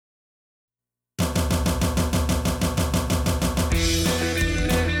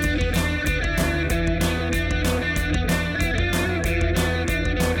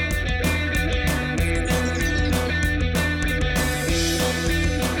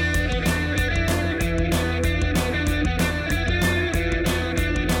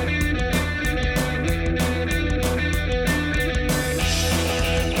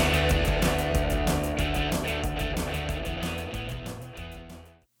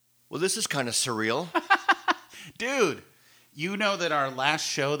Well, this is kind of surreal. Dude, you know that our last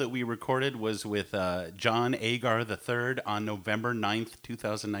show that we recorded was with John Agar III on November 9th,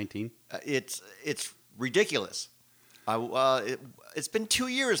 2019? It's ridiculous. It's been 2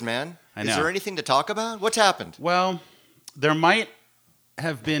 years, man. I know. Is there anything to talk about? What's happened? Well, there might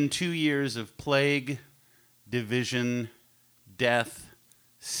have been 2 years of plague, division, death,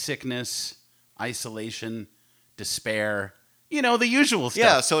 sickness, isolation, despair. You know, the usual stuff.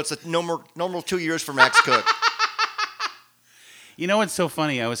 Yeah, so it's a normal 2 years for Max Cook. You know what's so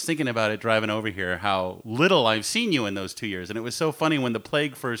funny? I was thinking about it driving over here, how little I've seen you in those 2 years. And it was so funny when the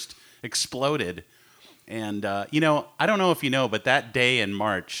plague first exploded. And, you know, I don't know if you know, but that day in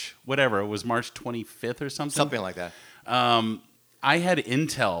March, whatever, it was March 25th or something. Something like that. I had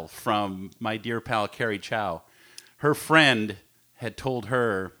intel from my dear pal, Carrie Chow. Her friend had told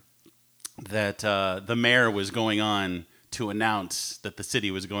her that the mayor was going on to announce that the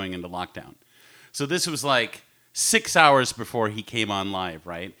city was going into lockdown. So this was like 6 hours before he came on live,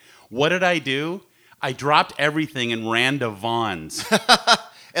 right? What did I do? I dropped everything and ran to Vaughn's.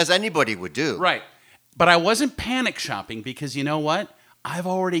 As anybody would do. Right. But I wasn't panic shopping because you know what? I've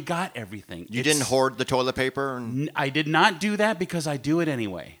already got everything. You didn't hoard the toilet paper? I did not do that because I do it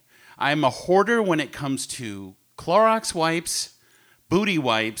anyway. I'm a hoarder when it comes to Clorox wipes, booty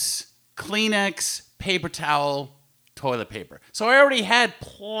wipes, Kleenex, paper towel, toilet paper. So I already had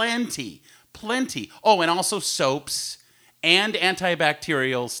plenty. Oh, and also soaps and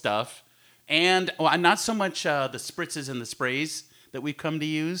antibacterial stuff. And not so much the spritzes and the sprays that we've come to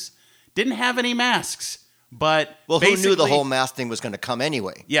use. Didn't have any masks, but well, who knew the whole mask thing was going to come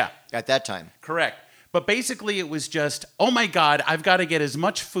anyway? Yeah. At that time. Correct. But basically it was just, oh my God, I've got to get as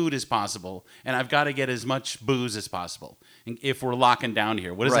much food as possible, and I've got to get as much booze as possible if we're locking down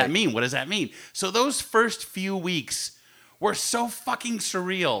here. What does that mean? What does that mean? So those first few weeks were so fucking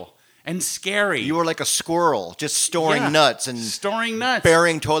surreal and scary. You were like a squirrel, just storing nuts and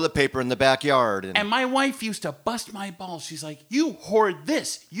burying toilet paper in the backyard. And my wife used to bust my balls. She's like, you hoard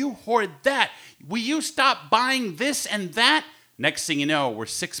this, you hoard that. Will you stop buying this and that? Next thing you know, we're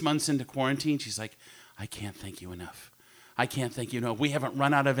 6 months into quarantine. She's like, I can't thank you enough. I can't thank you enough. We haven't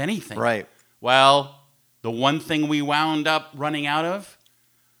run out of anything. Right. Well, the one thing we wound up running out of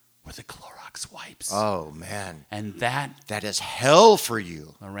were the Clorox wipes. Oh, man. And that is hell for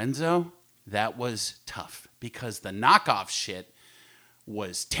you. Lorenzo, that was tough because the knockoff shit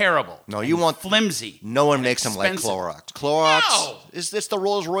was terrible. No, you want flimsy. No one makes them like Clorox. Clorox is the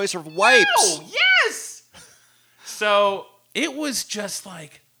Rolls Royce of wipes. No, yes. So it was just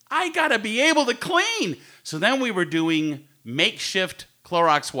like, I gotta be able to clean. So then we were doing makeshift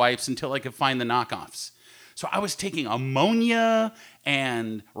Clorox wipes until I could find the knockoffs. So I was taking ammonia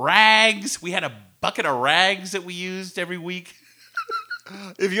and rags. We had a bucket of rags that we used every week.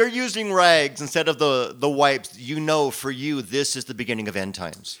 If you're using rags instead of the wipes, you know for you this is the beginning of end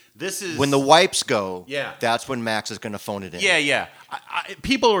times. This is when the wipes go. Yeah. That's when Max is going to phone it in. Yeah.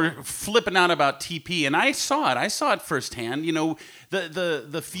 People were flipping out about TP, and I saw it. I saw it firsthand. You know,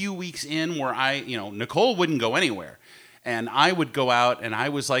 the few weeks in where Nicole wouldn't go anywhere. And I would go out, and I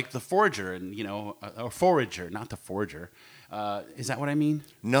was like the forager, and a forager, not the forger. Is that what I mean?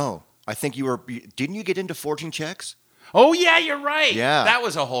 No, I think you were. Didn't you get into forging checks? Oh yeah, you're right. Yeah, that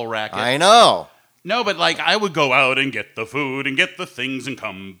was a whole racket. I know. No, but like I would go out and get the food and get the things and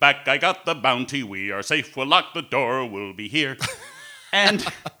come back. I got the bounty. We are safe. We'll lock the door. We'll be here. And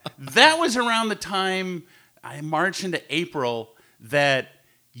that was around the time March into April that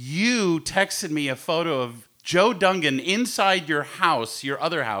you texted me a photo of Joe Dungan inside your house, your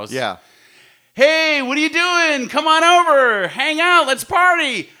other house. Yeah. Hey, what are you doing? Come on over. Hang out. Let's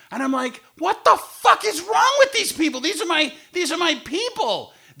party. And I'm like, what the fuck is wrong with these people? These are my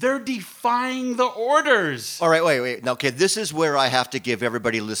people. They're defying the orders. All right, wait. Now, okay, this is where I have to give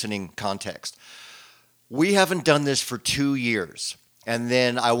everybody listening context. We haven't done this for 2 years. And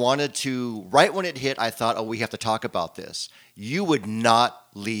then I wanted to, right when it hit, I thought, we have to talk about this. You would not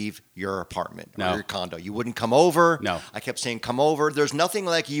leave your apartment or your condo. You wouldn't come over. No. I kept saying, come over. There's nothing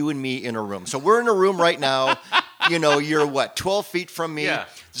like you and me in a room. So we're in a room right now. You're what, 12 feet from me? Yeah.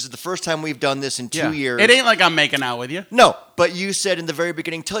 This is the first time we've done this in 2 years. It ain't like I'm making out with you. No, but you said in the very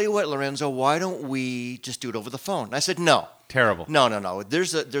beginning, tell you what, Lorenzo, why don't we just do it over the phone? And I said, no. Terrible. No.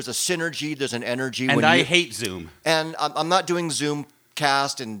 There's a synergy. There's an energy. And I hate Zoom. And I'm not doing Zoom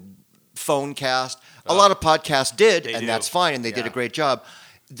cast and phone cast. A lot of podcasts did, and that's fine, and they did a great job.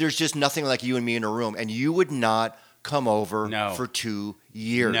 There's just nothing like you and me in a room, and you would not come over for 2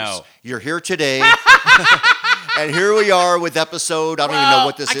 years. No. You're here today. And here we are with episode, I don't even know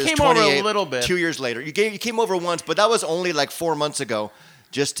what this is, 28. I came over a little bit. 2 years later. You came over once, but that was only like 4 months ago.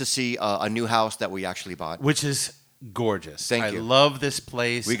 just to see a new house that we actually bought. Which is gorgeous. Thank you. I love this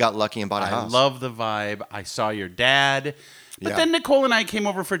place. We got lucky and bought a I house. love the vibe. I saw your dad. But Yeah. then Nicole and I came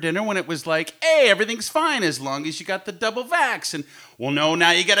over for dinner when it was like, hey, everything's fine as long as you got the double vax. And, well, no, now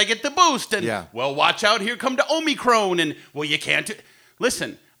you got to get the boost. And, Yeah. well, watch out, here come the Omicron. And, well, you can't do...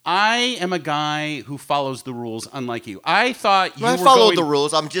 Listen, I am a guy who follows the rules, unlike you. I thought you I were followed going... the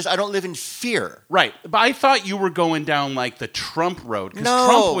rules. I don't live in fear. Right. But I thought you were going down like the Trump road. Because No.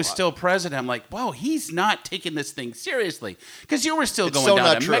 Trump was still president. I'm like, whoa, he's not taking this thing seriously. Because you were still It's going so down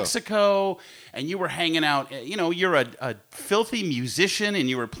not to true. Mexico and you were hanging out. You know, you're a filthy musician and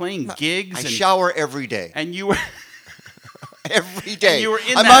you were playing gigs. I and, shower every day. and you were Every day. you were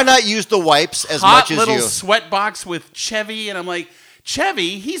in I that might not use the wipes as hot much as little you. sweat box with Chevy. And I'm like,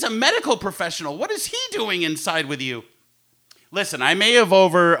 Chevy, he's a medical professional. What is he doing inside with you? Listen, I may have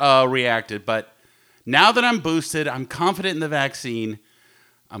overreacted, but now that I'm boosted, I'm confident in the vaccine,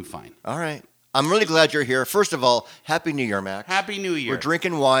 I'm fine. All right. I'm really glad you're here. First of all, Happy New Year, Max. Happy New Year. We're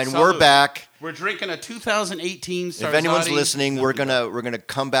drinking wine. Salud. We're back. We're drinking a 2018 Sarasate. If anyone's listening, we're gonna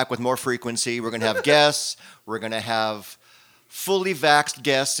come back with more frequency. We're gonna have guests. We're gonna have fully vaxxed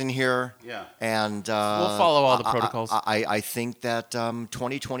guests in here. Yeah. And We'll follow all the protocols. I think that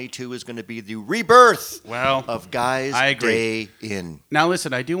 2022 is going to be the rebirth Well, of Guys I agree. Day In. Now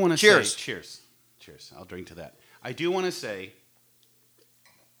listen, I do want to Cheers. say cheers. I'll drink to that. I do want to say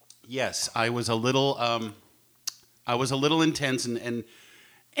yes, I was a little intense and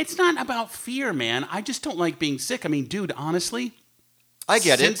it's not about fear, man. I just don't like being sick. I mean, dude, honestly, I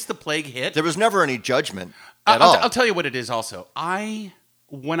get since it. the plague hit, There was never any judgment at all. I'll tell you what it is also.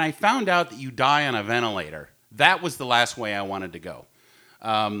 When I found out that you die on a ventilator, that was the last way I wanted to go.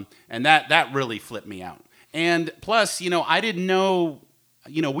 And that really flipped me out. And plus, I didn't know,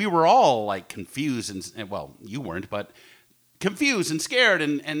 we were all like confused and well, you weren't, but confused and scared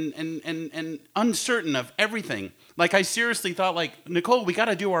and uncertain of everything. Like I seriously thought like, Nicole, we got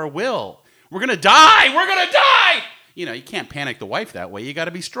to do our will. We're going to die. We're going to die. You can't panic the wife that way. You got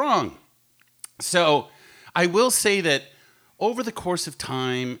to be strong. So I will say that over the course of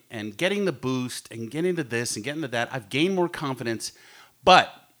time and getting the boost and getting to this and getting to that, I've gained more confidence.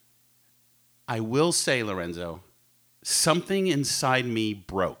 But I will say, Lorenzo, something inside me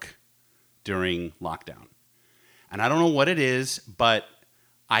broke during lockdown. And I don't know what it is, but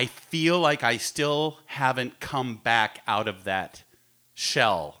I feel like I still haven't come back out of that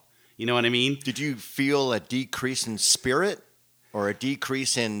shell. You know what I mean? Did you feel a decrease in spirit or a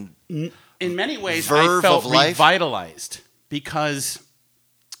decrease in... In many ways, verve I felt of life? revitalized because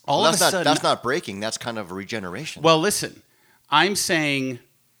all of a sudden... That's not breaking. That's kind of a regeneration. Well, listen, I'm saying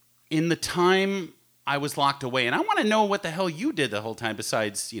in the time I was locked away, and I want to know what the hell you did the whole time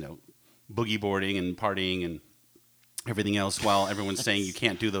besides, boogie boarding and partying and everything else while everyone's saying you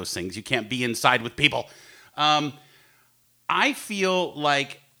can't do those things. You can't be inside with people. I feel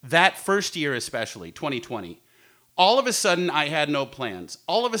like that first year especially, 2020, all of a sudden I had no plans.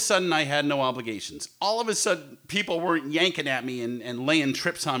 All of a sudden I had no obligations. All of a sudden people weren't yanking at me and laying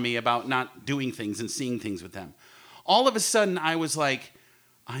trips on me about not doing things and seeing things with them. All of a sudden I was like,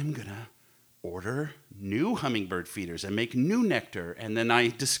 I'm going to order new hummingbird feeders and make new nectar. And then I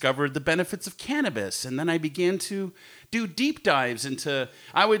discovered the benefits of cannabis. And then I began to do deep dives into,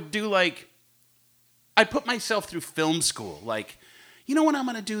 I put myself through film school. Like, you know what I'm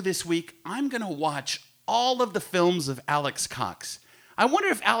going to do this week? I'm going to watch all of the films of Alex Cox. I wonder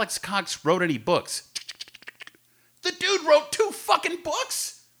if Alex Cox wrote any books. The dude wrote 2 fucking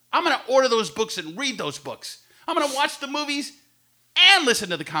books. I'm going to order those books and read those books. I'm going to watch the movies and listen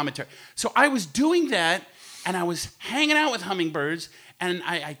to the commentary. So I was doing that, and I was hanging out with hummingbirds, and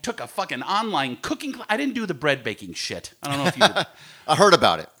I took a fucking online cooking class. I didn't do the bread baking shit. I don't know if you did. I heard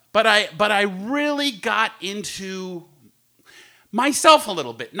about it. But I really got into myself a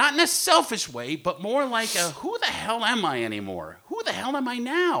little bit. Not in a selfish way, but more like who the hell am I anymore? Who the hell am I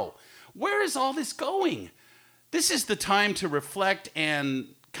now? Where is all this going? This is the time to reflect and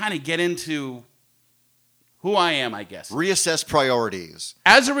kind of get into who I am, I guess. Reassess priorities.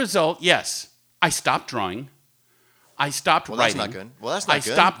 As a result, yes, I stopped drawing. I stopped writing. That's not good. Well, that's not I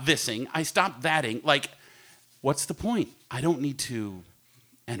good. stopped thising. I stopped thatting. Like, what's the point? I don't need to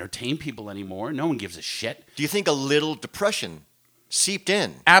entertain people anymore. No one gives a shit. Do you think a little depression seeped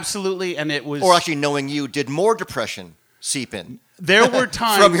in? Absolutely, and it was... Or actually, knowing you, did more depression seep in? There were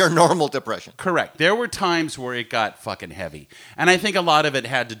times... From your normal depression. Correct. There were times where it got fucking heavy. And I think a lot of it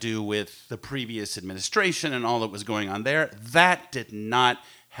had to do with the previous administration and all that was going on there. That did not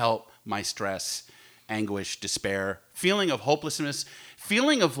help my stress, anguish, despair, feeling of hopelessness,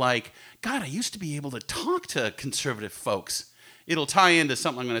 feeling of like, God, I used to be able to talk to conservative folks. it'll tie into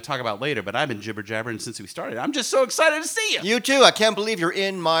something I'm going to talk about later, but I've been jibber-jabbering since we started. I'm just so excited to see you. You too. I can't believe you're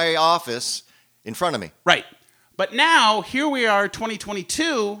in my office in front of me. Right. But now, here we are,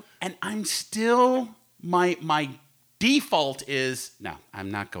 2022, and I'm still, my default is, no, I'm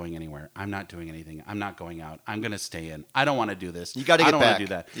not going anywhere. I'm not doing anything. I'm not going out. I'm going to stay in. I don't want to do this. You got to I get don't back. want to do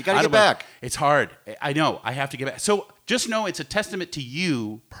that. You got to get back. It's hard. I know. I have to get back. So just know it's a testament to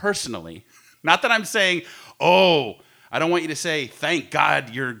you personally. Not that I'm saying, oh, I don't want you to say, thank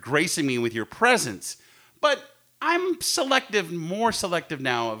God you're gracing me with your presence. But I'm selective, more selective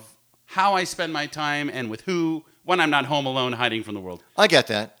now of how I spend my time and with who when I'm not home alone hiding from the world. I get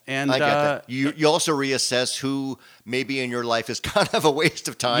that. And I get that. You also reassess who maybe in your life is kind of a waste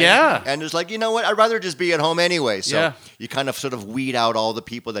of time. Yeah. And it's like, you know what? I'd rather just be at home anyway. So Yeah. you kind of sort of weed out all the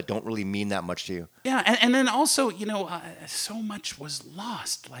people that don't really mean that much to you. Yeah, and then also, so much was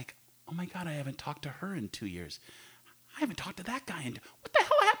lost. Like, oh my God, I haven't talked to her in 2 years. I haven't talked to that guy in. What the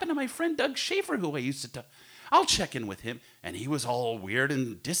hell happened to my friend Doug Schaefer, who I used to talk? I'll check in with him, and he was all weird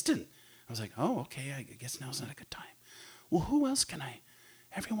and distant. I was like, oh, okay, I guess now's not a good time. Well, who else can I?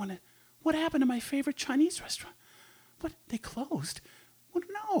 Everyone. What happened to my favorite Chinese restaurant? What? They closed? Well,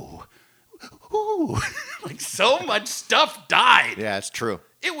 no. Ooh, like so much stuff died. Yeah, it's true.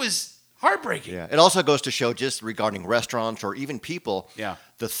 It was heartbreaking. Yeah. It also goes to show just regarding restaurants or even people, Yeah.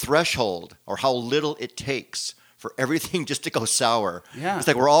 the threshold or how little it takes for everything just to go sour. Yeah. It's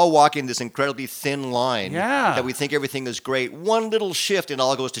like we're all walking this incredibly thin line Yeah. that we think everything is great. One little shift and it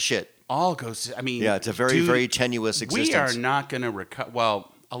all goes to shit. All goes to, I mean. Yeah, it's a very, dude, very tenuous existence. We are not going to recover. Well,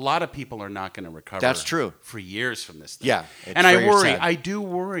 a lot of people are not going to recover. That's true. For years from this thing. Yeah, it's and I very worry. sad. I do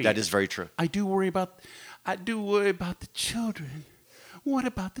worry. That is very true. I do worry about the children. What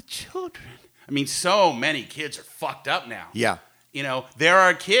about the children? I mean, so many kids are fucked up now. Yeah. There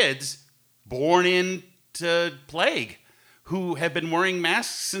are kids born into plague who have been wearing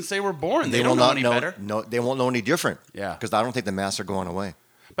masks since they were born. They don't know any better. No, they won't know any different. Yeah. Because I don't think the masks are going away.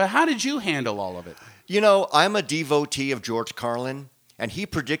 But how did you handle all of it? I'm a devotee of George Carlin, and he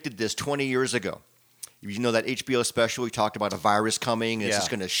predicted this 20 years ago. You know that HBO special, he talked about a virus coming, and it's Yeah. just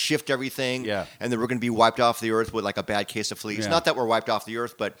going to shift everything, Yeah. and then we're going to be wiped off the earth with like a bad case of fleas. Yeah. Not that we're wiped off the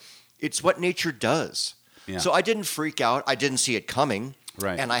earth, but it's what nature does. Yeah. So I didn't freak out. I didn't see it coming.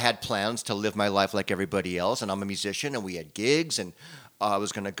 Right. And I had plans to live my life like everybody else, and I'm a musician, and we had gigs, and I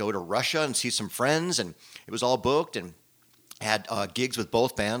was going to go to Russia and see some friends, and it was all booked, and had gigs with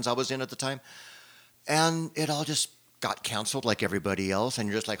both bands I was in at the time. And it all just got canceled like everybody else, and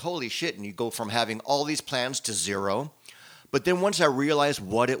you're just like, holy shit, and you go from having all these plans to zero. But then once I realized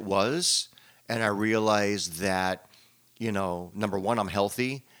what it was, and I realized that, number one, I'm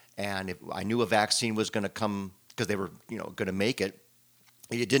healthy, and if I knew a vaccine was going to come because they were, going to make it.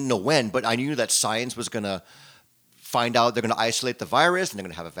 You didn't know when, but I knew that science was going to find out they're going to isolate the virus and they're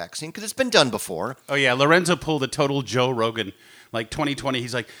going to have a vaccine because it's been done before. Oh, yeah. Lorenzo pulled a total Joe Rogan. Like 2020,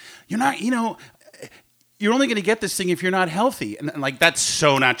 he's like, you're not, you're only going to get this thing if you're not healthy. And like, that's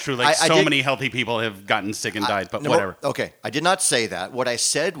so not true. Like, many healthy people have gotten sick and died, but whatever. Okay. I did not say that. What I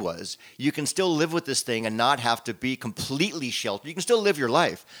said was you can still live with this thing and not have to be completely sheltered. You can still live your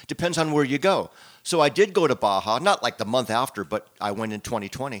life. Depends on where you go. So I did go to Baja, not like the month after, but I went in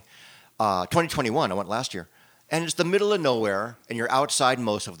 2020. 2021, I went last year. And it's the middle of nowhere, and you're outside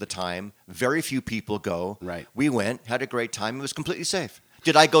most of the time. Very few people go. Right. We went, had a great time. It was completely safe.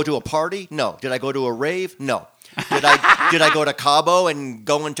 Did I go to a party? No. Did I go to a rave? No. Did I go to Cabo and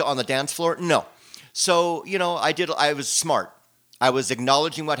go on the dance floor? No. So, I was smart. I was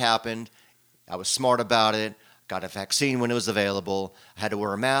acknowledging what happened. I was smart about it. Got a vaccine when it was available. I had to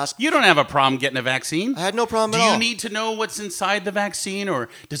wear a mask. You don't have a problem getting a vaccine. I had no problem at all. Do you need to know what's inside the vaccine, or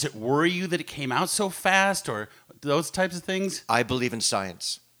does it worry you that it came out so fast, or those types of things? I believe in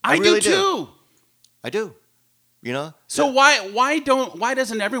science. I really do too. I do. So why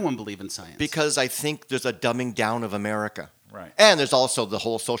doesn't everyone believe in science? Because I think there's a dumbing down of America. Right. And there's also the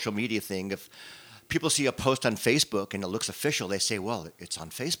whole social media thing. If people see a post on Facebook and it looks official, they say, well, it's on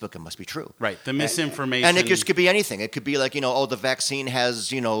Facebook, it must be true. Right. The misinformation. And it just could be anything. It could be like, the vaccine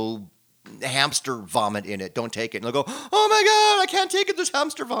has, hamster vomit in it. Don't take it. And they'll go, oh my God, I can't take it. There's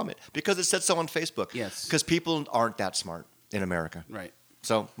hamster vomit. Because it said so on Facebook. Yes. Because people aren't that smart in America. Right.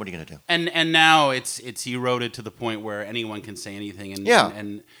 So what are you going to do? And now it's eroded to the point where anyone can say anything. And, yeah.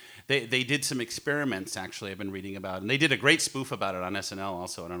 And they did some experiments, actually, I've been reading about. And they did a great spoof about it on SNL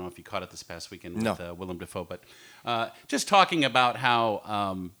also. I don't know if you caught it this past weekend with Willem Dafoe. But just talking about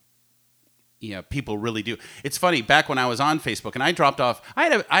how people really do. It's funny, back when I was on Facebook, and I dropped off,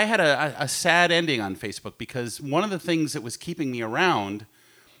 I had a sad ending on Facebook because one of the things that was keeping me around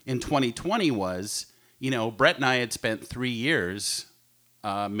in 2020 was, Brett and I had spent 3 years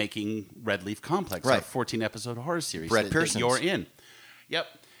making Red Leaf Complex, our Right. 14-episode horror series Brett that Pearson's. you're in. Yep.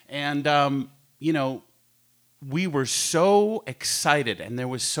 And, we were so excited, and there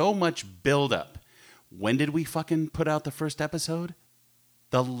was so much buildup. When did we fucking put out the first episode?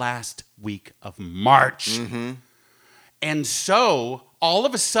 The last week of March. Mm-hmm. And so, all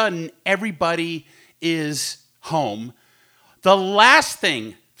of a sudden, everybody is home. The last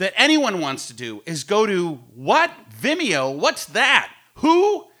thing that anyone wants to do is go to, what? Vimeo? What's that?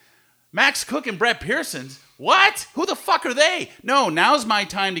 Who? Max Cook and Brett Pearson's? What? Who the fuck are they? No, now's my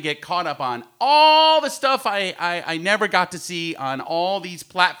time to get caught up on all the stuff I never got to see on all these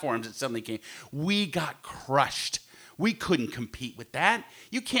platforms that suddenly came. We got crushed. We couldn't compete with that.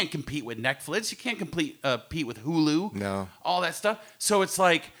 You can't compete with Netflix. You can't compete with Hulu. No. All that stuff. So it's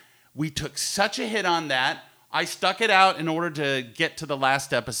like we took such a hit on that. I stuck it out in order to get to the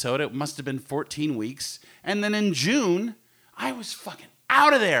last episode. It must have been 14 weeks. And then in June, I was fucking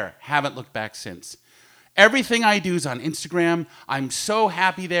out of there. Haven't looked back since. Everything I do is on Instagram. I'm so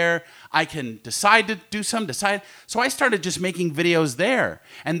happy there. I can decide to do some, decide. So I started just making videos there.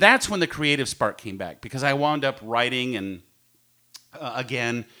 And that's when the creative spark came back, because I wound up writing and,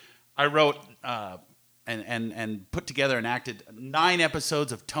 again, I wrote and put together and acted 9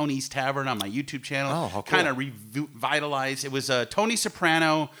 episodes of Tony's Tavern on my YouTube channel. Oh, how cool. Kind of revitalized. It was Tony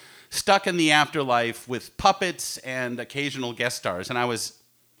Soprano stuck in the afterlife with puppets and occasional guest stars. And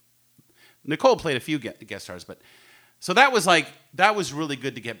Nicole played a few guest stars, but so that was really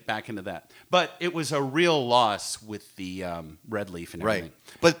good to get back into that. But it was a real loss with the Red Leaf and everything.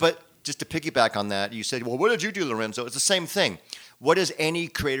 Right. But just to piggyback on that, you said, well, what did you do, Lorenzo? It's the same thing. What does any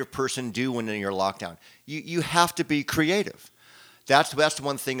creative person do when you're locked down? You have to be creative. That's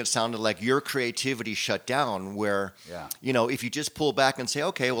one thing that sounded like your creativity shut down, where, if you just pull back and say,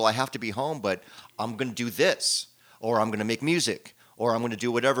 okay, well, I have to be home, but I'm going to do this, or I'm going to make music, or I'm going to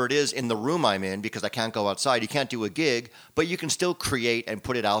do whatever it is in the room I'm in because I can't go outside. You can't do a gig, but you can still create and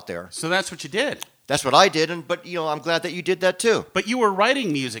put it out there. So that's what you did. That's what I did, but I'm glad that you did that too. But you were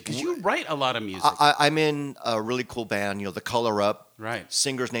writing music, because you write a lot of music. I'm in a really cool band, The Color Up. Right.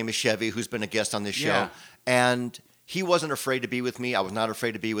 Singer's name is Chevy, who's been a guest on this show. Yeah. And he wasn't afraid to be with me. I was not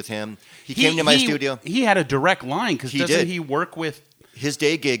afraid to be with him. He came to my studio. He had a direct line, because doesn't he work with... His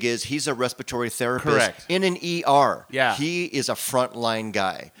day gig is he's a respiratory therapist. Correct. In an ER. Yeah. He is a frontline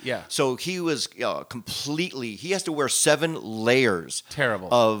guy. Yeah. So he was completely, he has to wear 7 layers. Terrible.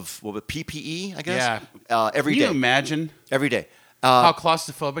 Of PPE, I guess? Yeah. Every day. Can you imagine every day. how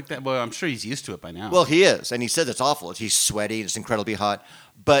claustrophobic that... Well, I'm sure he's used to it by now. Well, he is. And he says it's awful. He's sweaty. It's incredibly hot.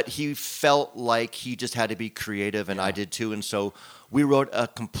 But he felt like he just had to be creative, and I did too. And so we wrote a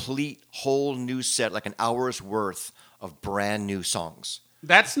complete whole new set, like an hour's worth of brand new songs.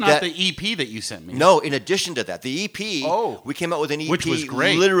 That's not the EP that you sent me. No, in addition to that. The EP, we came out with an EP. Which was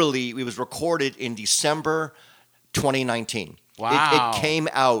great. Literally, it was recorded in December 2019. Wow. It came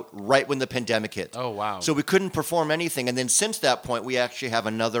out right when the pandemic hit. Oh, wow. So we couldn't perform anything. And then since that point, we actually have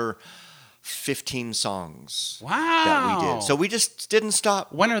another 15 songs that we did. So we just didn't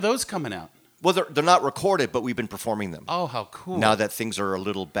stop. When are those coming out? Well, they're not recorded, but we've been performing them. Oh, how cool. Now that things are a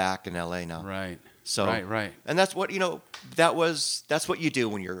little back in LA now. Right. So, right. And that's what, that's what you do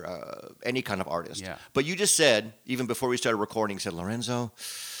when you're any kind of artist. Yeah. But you just said, even before we started recording, you said, Lorenzo,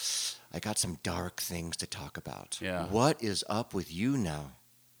 I got some dark things to talk about. Yeah. What is up with you now?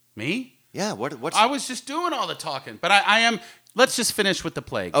 Me? Yeah. What's... I was just doing all the talking. But I am... Let's just finish with the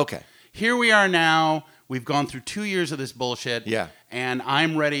plague. Okay. Here we are now. We've gone through 2 years of this bullshit. Yeah. And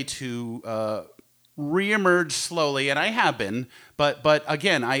I'm ready to reemerge slowly, and I have been. But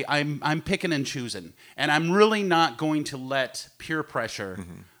again, I'm picking and choosing, and I'm really not going to let peer pressure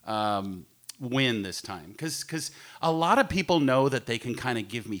win this time, because a lot of people know that they can kind of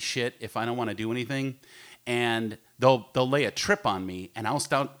give me shit if I don't want to do anything, and they'll lay a trip on me, and I'll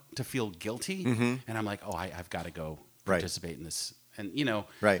start to feel guilty, and I'm like, oh, I've got to go participate in this, and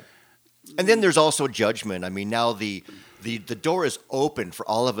Right. And then there's also judgment. I mean, now the door is open for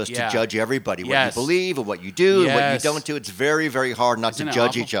all of us to judge everybody, what you believe and what you do and what you don't do. It's very, very hard not to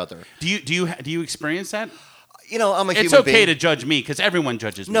judge each other. Do you experience that? I'm a human being. It's okay to judge me, because everyone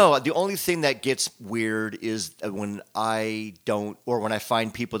judges me. No, the only thing that gets weird is when I don't, or when I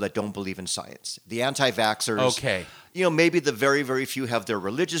find people that don't believe in science. The anti-vaxxers. Okay. Maybe the very, very few have their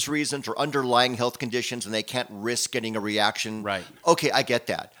religious reasons or underlying health conditions, and they can't risk getting a reaction. Right. Okay, I get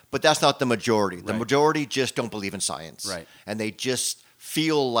that. But that's not the majority. The Right. majority just don't believe in science. Right. And they just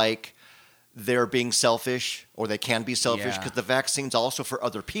feel like they're being selfish, or they can be selfish, because the vaccine's also for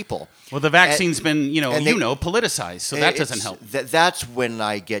other people. Well, the vaccine's been, and politicized, so that doesn't help. That's when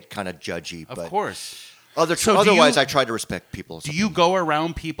I get kind of judgy. Of course. Otherwise, I try to respect people. Do you go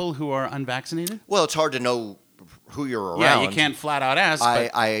around people who are unvaccinated? Well, it's hard to know who you're around. Yeah, you can't flat out ask.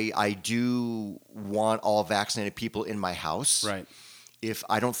 I do want all vaccinated people in my house. Right. If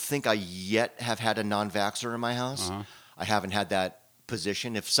I don't think I yet have had a non-vaxxer in my house, I haven't had that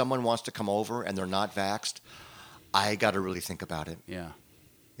position. If someone wants to come over and they're not vaxxed, I got to really think about it. Yeah.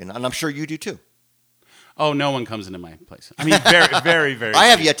 And I'm sure you do too. Oh, no one comes into my place. I mean, very, very, very. I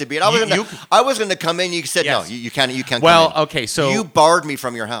have yet to be. I was going to come in. You said Yes. no. You can't. You can't. Well, come in. okay, so you barred me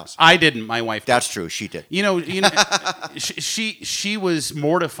from your house. I didn't. My wife did. That's true. She did. You know, she was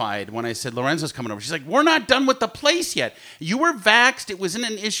mortified when I said Lorenzo's coming over. She's like, "We're not done with the place yet. You were vaxxed. It wasn't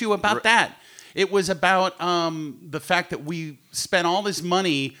an issue about that. It was about the fact that we spent all this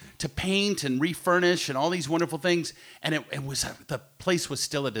money to paint and refurnish and all these wonderful things, and it was the place was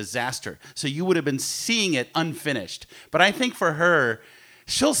still a disaster. So you would have been seeing it unfinished. But I think for her,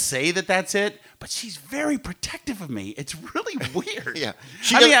 she'll say that that's it, but she's very protective of me. It's really weird. Yeah.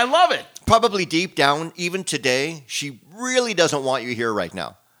 I love it. Probably deep down, even today, she really doesn't want you here right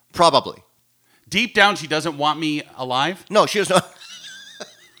now. Probably. Deep down, she doesn't want me alive. No, she does not.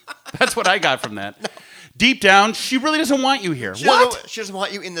 That's what I got from that. No. Deep down, she really doesn't want you here. She doesn't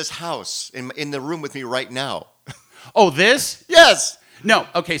want you in this house, in the room with me right now. Oh, this? Yes. No.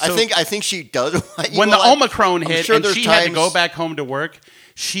 Okay. So I think she does want you. When the Omicron hit and she had to go back home to work,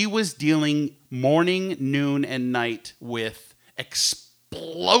 she was dealing morning, noon, and night with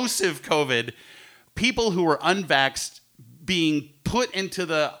explosive COVID. People who were unvaxxed being put into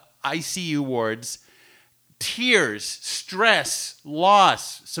the ICU wards. Tears, stress,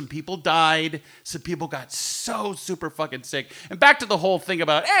 loss. Some people died. Some people got so super fucking sick. And back to the whole thing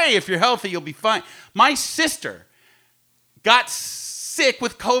about, hey, if you're healthy, you'll be fine. My sister got sick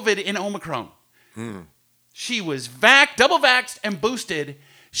with COVID in Omicron. She was double vaxxed and boosted.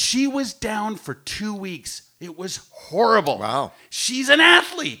 She was down for 2 weeks. It was horrible. Wow. She's an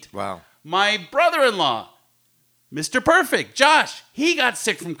athlete. Wow. My brother-in-law, Mr. Perfect, Josh, he got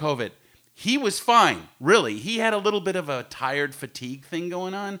sick from COVID. He was fine, really. He had a little bit of a tired fatigue thing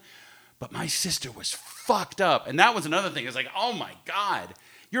going on, but my sister was fucked up. And that was another thing. It's like, oh my God,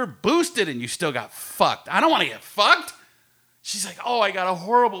 you're boosted and you still got fucked. I don't want to get fucked. She's like, oh, I got a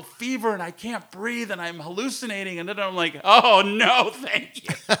horrible fever and I can't breathe and I'm hallucinating. And then I'm like, oh no, thank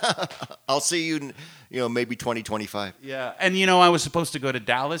you. I'll see you, maybe 2025. Yeah. And I was supposed to go to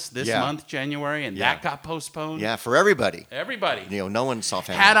Dallas this month, January, and that got postponed. Yeah, for everybody. Everybody. No one saw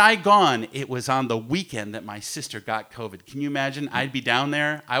family. Had I gone, it was on the weekend that my sister got COVID. Can you imagine? I'd be down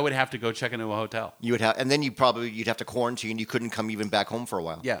there. I would have to go check into a hotel. You would have, and then you'd have to quarantine. You couldn't come even back home for a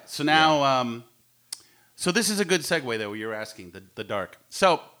while. Yeah. So now, so this is a good segue, though. You're asking the dark.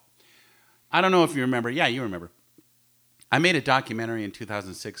 So I don't know if you remember. Yeah, you remember. I made a documentary in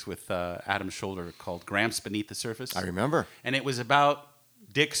 2006 with Adam Scholder called Gramps Beneath the Surface. I remember. And it was about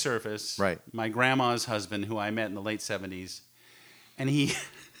Dick Surface, right? My grandma's husband, who I met in the late 70s. And he,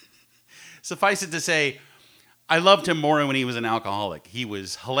 suffice it to say, I loved him more when he was an alcoholic. He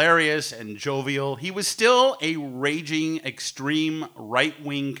was hilarious and jovial. He was still a raging, extreme,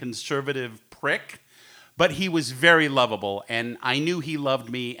 right-wing conservative prick, but he was very lovable, and I knew he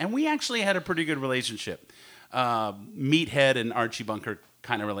loved me, and we actually had a pretty good relationship. Meathead and Archie Bunker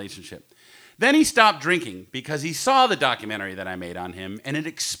kind of relationship. Then he stopped drinking because he saw the documentary that I made on him, and it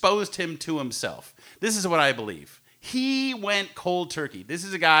exposed him to himself. This is what I believe. He went cold turkey. This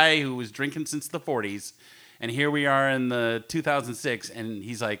is a guy who was drinking since the 40s, and here we are in the 2006, and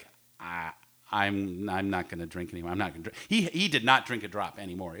he's like, I'm not going to drink anymore. I'm not going to drink. He did not drink a drop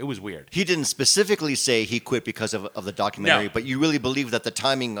anymore. It was weird. He didn't specifically say he quit because of the documentary, but you really believe that the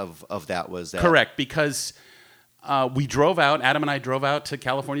timing of that was that. Correct, because we drove out. Adam and I drove out to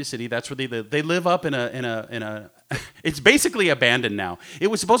California City. That's where they live. They live up in a. It's basically abandoned now. It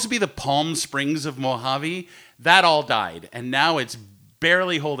was supposed to be the Palm Springs of Mojave. That all died, and now it's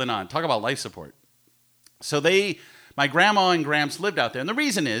barely holding on. Talk about life support. So my grandma and Gramps lived out there, and the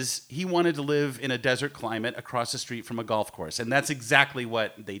reason is he wanted to live in a desert climate across the street from a golf course, and that's exactly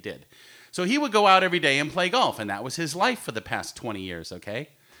what they did. So he would go out every day and play golf, and that was his life for the past 20 years. Okay,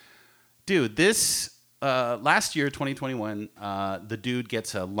 dude, this. Last year, 2021, the dude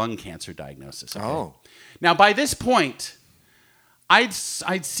gets a lung cancer diagnosis. Okay? Oh. Now, by this point, I'd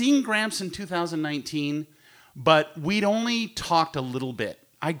seen Gramps in 2019, but we'd only talked a little bit.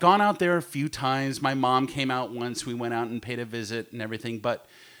 I'd gone out there a few times. My mom came out once. We went out and paid a visit and everything. But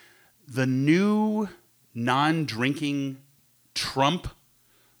the new non-drinking,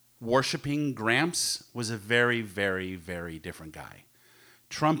 Trump-worshipping Gramps was a very, very, very different guy.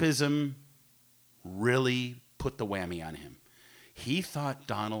 Trumpism really put the whammy on him. He thought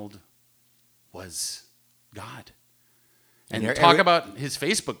Donald was God. And And talk about his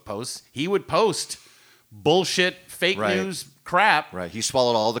Facebook posts. He would post bullshit, fake Right. news crap. Right. He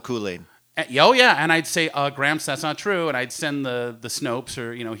swallowed all the Kool-Aid. Oh yeah, and I'd say, Gramps, that's not true, and I'd send the Snopes,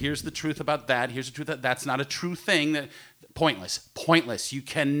 or here's the truth about that. Here's the truth that's not a true thing. That pointless. You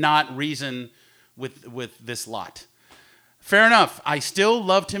cannot reason with this lot. Fair enough. I still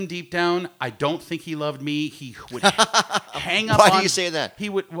loved him deep down. I don't think he loved me. He would hang up. Why do you say that? He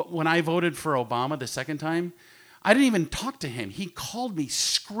would. When I voted for Obama the second time, I didn't even talk to him. He called me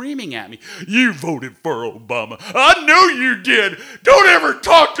screaming at me. You voted for Obama. I know you did. Don't ever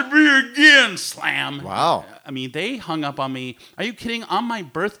talk to me again. Slam. Wow. I mean, they hung up on me. Are you kidding? On my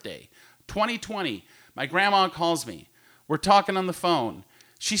birthday, 2020, my grandma calls me. We're talking on the phone.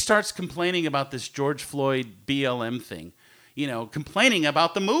 She starts complaining about this George Floyd BLM thing. Complaining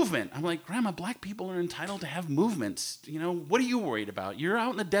about the movement. I'm like, Grandma, black people are entitled to have movements. What are you worried about? You're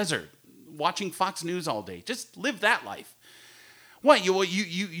out in the desert watching Fox News all day. Just live that life. What?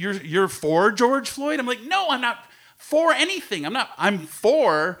 You're for George Floyd? I'm like, no, I'm not for anything. I'm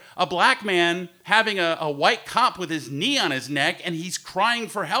for a black man having a white cop with his knee on his neck and he's crying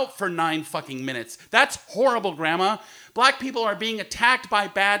for help for 9 fucking minutes. That's horrible, Grandma. Black people are being attacked by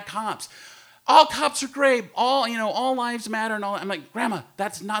bad cops. All cops are great. All lives matter and all that. I'm like, Grandma,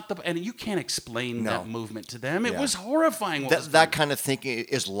 that's not and you can't explain that movement to them. It was horrifying. That kind of thinking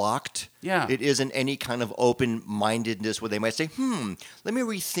is locked. Yeah. It isn't any kind of open-mindedness where they might say, let me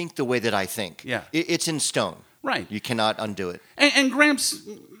rethink the way that I think. Yeah. It's in stone. Right. You cannot undo it. And Gramps,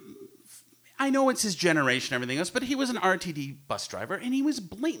 I know it's his generation and everything else, but he was an RTD bus driver and he was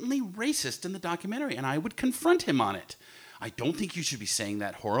blatantly racist in the documentary, and I would confront him on it. I don't think you should be saying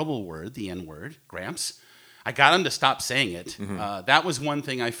that horrible word, the N-word, Gramps. I got him to stop saying it. Mm-hmm. That was one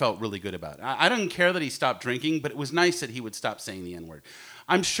thing I felt really good about. I don't care that he stopped drinking, but it was nice that he would stop saying the N-word.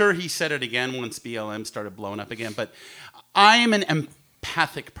 I'm sure he said it again once BLM started blowing up again, but I am an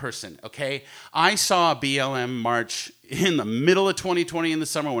empathic person, okay? I saw a BLM march in the middle of 2020 in the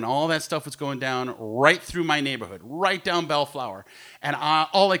summer when all that stuff was going down right through my neighborhood, right down Bellflower, and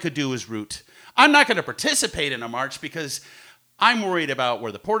all I could do was root. I'm not going to participate in a march because I'm worried about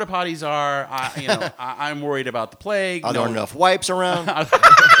where the porta potties are. I'm worried about the plague. Are there enough wipes around?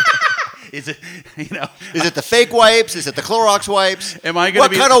 Is it, Is it the fake wipes? Is it the Clorox wipes?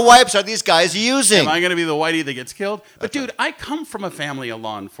 What kind of wipes are these guys using? Am I going to be the whitey that gets killed? But dude, I come from a family of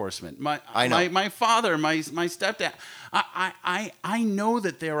law enforcement. I know. My father, my stepdad. I know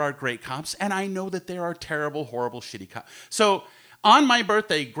that there are great cops, and I know that there are terrible, horrible, shitty cops. So on my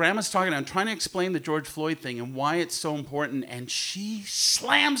birthday, Grandma's talking, I'm trying to explain the George Floyd thing and why it's so important, and she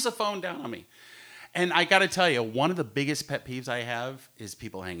slams the phone down on me. And I got to tell you, one of the biggest pet peeves I have is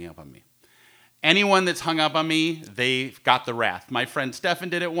people hanging up on me. Anyone that's hung up on me, they've got the wrath. My friend Stefan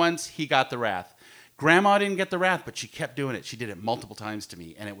did it once. He got the wrath. Grandma didn't get the wrath, but she kept doing it. She did it multiple times to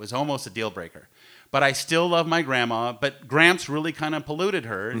me, and it was almost a deal breaker. But I still love my grandma, but Gramps really kind of polluted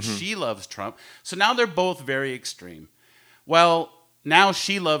her, and she loves Trump. So now they're both very extreme. Well, now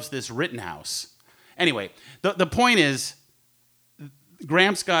she loves this Rittenhouse. Anyway, the point is,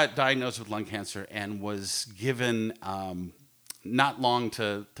 Gramps got diagnosed with lung cancer and was given not long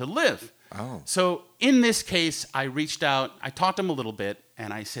to live. Oh. So in this case, I reached out, I talked to him a little bit,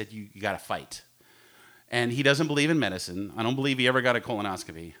 and I said, you got to fight. And he doesn't believe in medicine. I don't believe he ever got a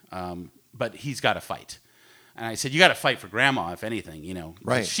colonoscopy, but he's got to fight. And I said, you got to fight for Grandma, if anything,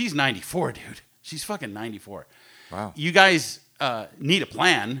 Right. She's 94, dude. She's fucking 94. Wow. You guys need a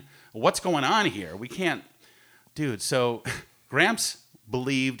plan. What's going on here? We can't, dude. So Gramps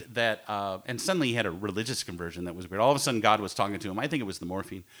believed that, and suddenly he had a religious conversion that was weird. All of a sudden God was talking to him. I think it was the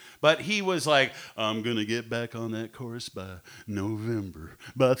morphine. But he was like, I'm going to get back on that course by November.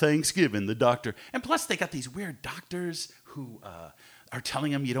 By Thanksgiving, the doctor. And plus they got these weird doctors who are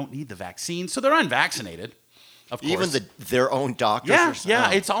telling him you don't need the vaccine. So they're unvaccinated, of course. Even their own doctors?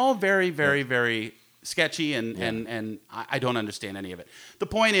 Yeah. It's all very, very, very sketchy, and I don't understand any of it. The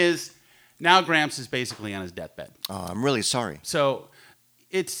point is, now Gramps is basically on his deathbed. Oh, I'm really sorry. So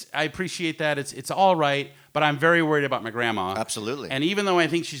I appreciate that. It's all right, but I'm very worried about my grandma. Absolutely. And even though I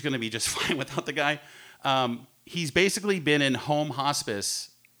think she's going to be just fine without the guy, he's basically been in home hospice,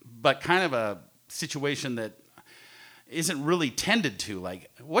 but kind of a situation that isn't really tended to.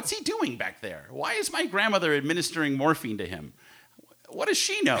 Like, what's he doing back there? Why is my grandmother administering morphine to him? What does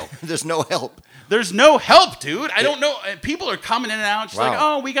she know? There's no help. There's no help, dude. I don't know. People are coming in and out. She's Wow. like,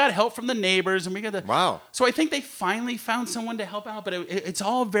 oh, we got help from the neighbors, and we got the. Wow. So I think they finally found someone to help out, but it's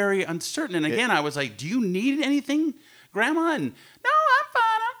all very uncertain. And again, I was like, do you need anything, Grandma? And no,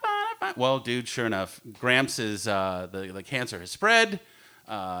 I'm fine. Well, dude, sure enough, Gramps is the cancer has spread.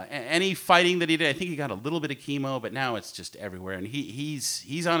 Any fighting that he did, I think he got a little bit of chemo, but now it's just everywhere, and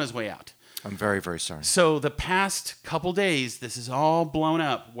he's on his way out. I'm very, very sorry. So the past couple days, this is all blown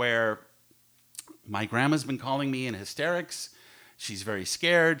up where my grandma's been calling me in hysterics. She's very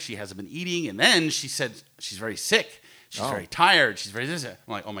scared. She hasn't been eating. And then she said she's very sick. She's very tired. She's very... I'm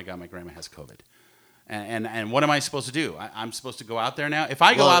like, oh, my God, my grandma has COVID. And what am I supposed to do? I'm supposed to go out there now? If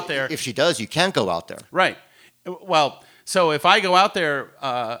I go out there... If she does, you can't go out there. Right. Well, so if I go out there,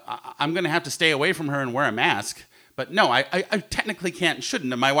 I'm going to have to stay away from her and wear a mask. But no, I technically can't and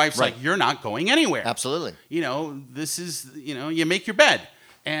shouldn't. And my wife's like, you're not going anywhere. Absolutely. This is, you make your bed.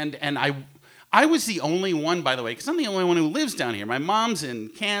 And I was the only one, by the way, because I'm the only one who lives down here. My mom's in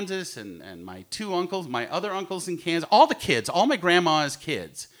Kansas and my two uncles, my other uncles in Kansas, all the kids, all my grandma's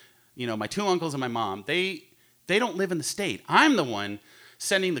kids, my two uncles and my mom, they don't live in the state. I'm the one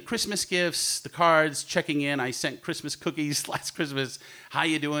sending the Christmas gifts, the cards, checking in. I sent Christmas cookies last Christmas. How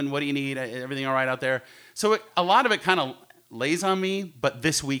you doing? What do you need? Everything all right out there? So a lot of it kind of lays on me. But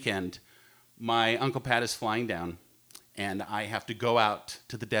this weekend, my Uncle Pat is flying down, and I have to go out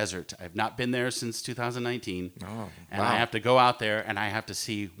to the desert. I've not been there since 2019. And I have to go out there, and I have to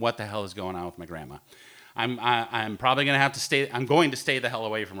see what the hell is going on with my grandma. I'm probably going to have to stay. I'm going to stay the hell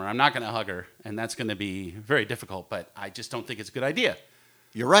away from her. I'm not going to hug her, and that's going to be very difficult. But I just don't think it's a good idea.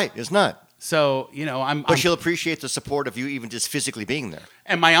 You're right. It's not. So, But she'll appreciate the support of you even just physically being there.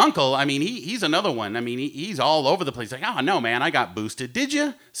 And my uncle, I mean, he's another one. I mean, he's all over the place. Like, oh, no, man, I got boosted. Did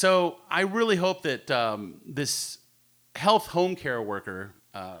you? So I really hope that this health home care worker,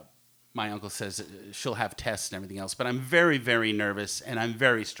 my uncle says she'll have tests and everything else. But I'm very, very nervous, and I'm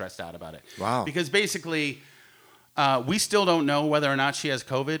very stressed out about it. Wow. Because basically, we still don't know whether or not she has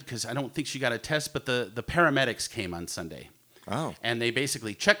COVID, because I don't think she got a test. But the paramedics came on Sunday. Oh. And they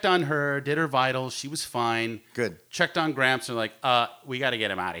basically checked on her, did her vitals. She was fine. Good. Checked on Gramps and like, we got to get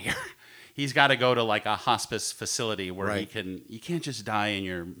him out of here. He's got to go to like a hospice facility where you can't just die in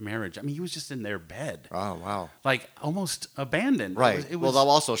your marriage. I mean, he was just in their bed. Oh, wow. Like almost abandoned. Right. It was, well,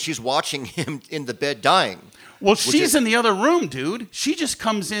 also, she's watching him in the bed dying. Well, she's in the other room, dude. She just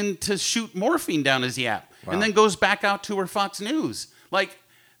comes in to shoot morphine down his yap and then goes back out to her Fox News. Like,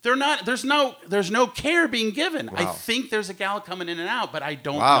 there's no care being given. Wow. I think there's a gal coming in and out, but I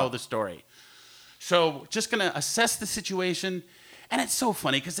don't know the story. So just going to assess the situation. And it's so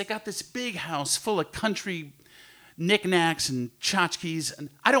funny because they got this big house full of country knickknacks and tchotchkes,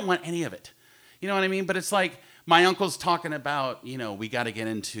 and I don't want any of it. You know what I mean? But it's like my uncle's talking about, we got to get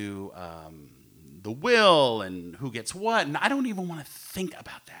into the will and who gets what, and I don't even want to think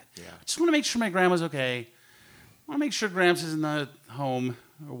about that. Yeah. I just want to make sure my grandma's okay. I want to make sure Gramps is in the home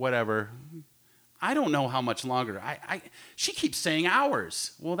or whatever. I don't know how much longer. She keeps saying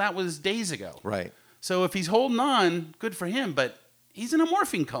hours. Well, that was days ago. Right. So if he's holding on, good for him, but he's in a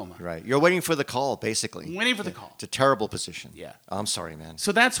morphine coma. Right. You're waiting for the call, basically. Waiting for the call. It's a terrible position. Yeah. I'm sorry, man.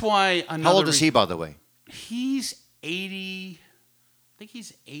 So that's why How old is he, by the way? He's 80. I think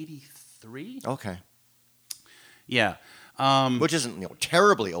he's 83. Okay. Yeah. Which isn't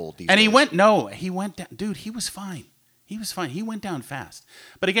terribly old these and days. he went down. Dude, he was fine. He was fine. He went down fast.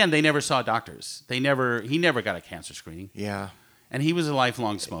 But again, they never saw doctors. He never got a cancer screening. Yeah. And he was a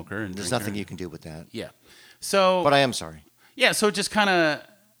lifelong smoker. And There's drinker. nothing you can do with that. Yeah. So. But I am sorry. Yeah. So it just kind of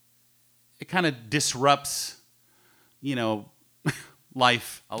disrupts,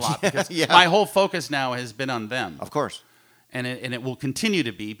 life a lot because my whole focus now has been on them. Of course. And it will continue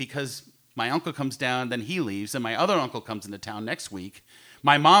to be because my uncle comes down, then he leaves, and my other uncle comes into town next week.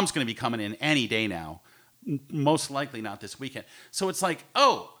 My mom's going to be coming in any day now. Most likely not this weekend. So it's like,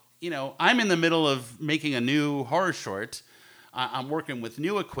 I'm in the middle of making a new horror short. I'm working with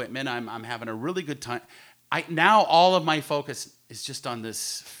new equipment. I'm having a really good time. Now all of my focus is just on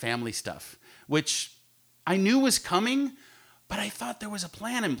this family stuff, which I knew was coming, but I thought there was a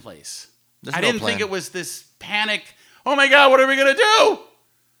plan in place. I didn't think it was this panic. Oh my God, what are we going to do?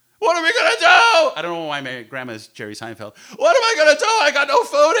 What are we going to do? I don't know why my grandma's Jerry Seinfeld. What am I going to do? I got no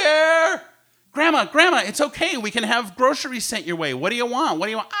food here. Grandma, it's okay. We can have groceries sent your way. What do you want?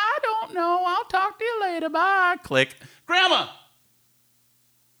 I don't know. I'll talk to you later. Bye. Click. Grandma.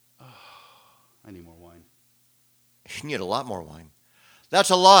 Oh, I need more wine. You need a lot more wine. That's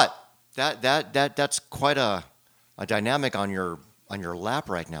a lot. That's quite a dynamic on your lap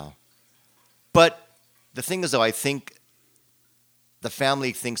right now. But the thing is, though, I think the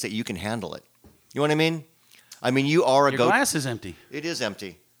family thinks that you can handle it. You know what I mean? I mean, you are a Your glass is empty. It is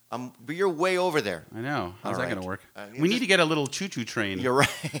empty. But you're way over there. I know. How's that going to work? We just need to get a little choo-choo train. You're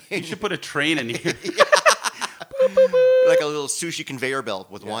right. You should put a train in here. Like a little sushi conveyor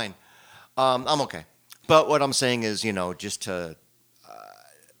belt with wine. I'm okay. But what I'm saying is, just to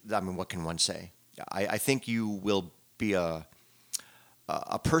I mean, what can one say? I think you will be a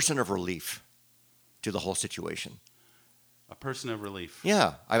person of relief to the whole situation. A person of relief.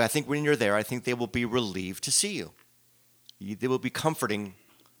 Yeah, I think when you're there, I think they will be relieved to see you. They will be comforting.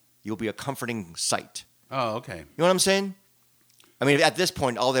 You'll be a comforting sight. Oh, okay. You know what I'm saying? I mean, at this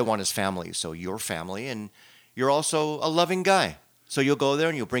point, all they want is family. So your family, and you're also a loving guy. So you'll go there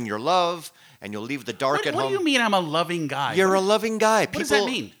and you'll bring your love, and you'll leave the dark at home. What do you mean I'm a loving guy? You're a loving guy. What does that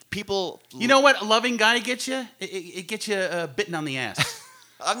mean? People. You know what a loving guy gets you? It gets you bitten on the ass.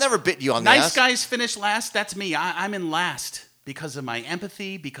 I've never bitten you on the Nice ass. guys finish last. That's me. I'm in last because of my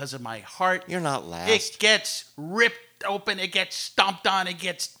empathy, because of my heart. You're not last. It gets ripped open. It gets stomped on. It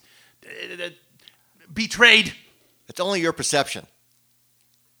gets betrayed. It's only your perception.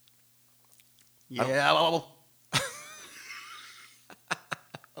 Yeah.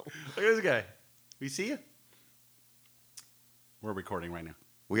 Look at this guy. We see you? We're recording right now.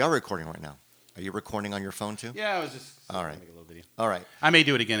 We are recording right now. Are you recording on your phone too? Yeah, I was just All right. make a little video. All right. I may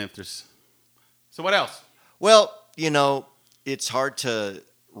do it again if there's. So what else? Well, it's hard to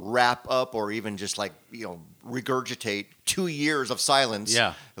wrap up or even just regurgitate 2 years of silence.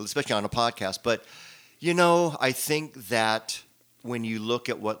 Yeah. Especially on a podcast. But, I think that when you look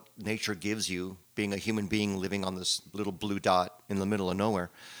at what nature gives you, being a human being living on this little blue dot in the middle of nowhere,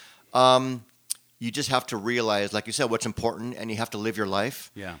 you just have to realize, like you said, what's important, and you have to live your life.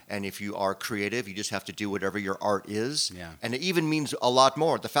 Yeah. And if you are creative, you just have to do whatever your art is. Yeah. And it even means a lot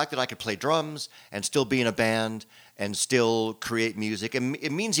more. The fact that I could play drums and still be in a band and still create music,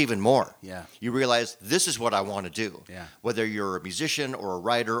 it means even more. Yeah. You realize this is what I want to do. Yeah. Whether you're a musician or a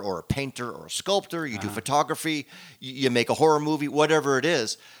writer or a painter or a sculptor, you do photography, you make a horror movie, whatever it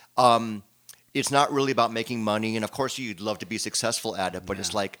is. It's not really about making money. And of course, you'd love to be successful at it, but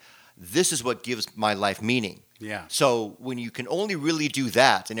it's like, this is what gives my life meaning. Yeah. So when you can only really do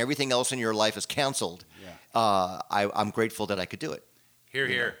that and everything else in your life is canceled, I'm grateful that I could do it. Here,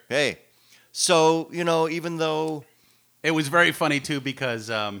 here. Hey. So, even though... It was very funny, too,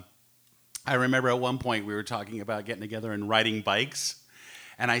 because I remember at one point we were talking about getting together and riding bikes.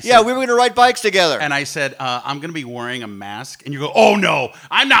 And I said, yeah, we were going to ride bikes together. And I said, I'm going to be wearing a mask. And you go, oh, no,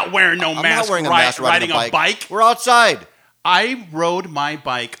 I'm not wearing no mask. I'm not wearing a mask riding a bike. We're outside. I rode my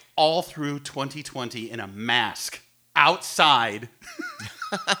bike all through 2020 in a mask outside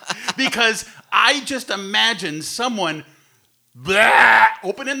because I just imagined someone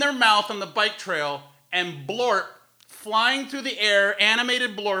opening their mouth on the bike trail and blorp flying through the air,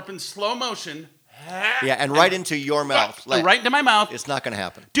 animated blorp in slow motion. Yeah, and right into your mouth. Right into my mouth. It's not going to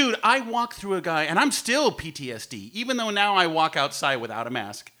happen. Dude, I walked through a guy, and I'm still PTSD. Even though now I walk outside without a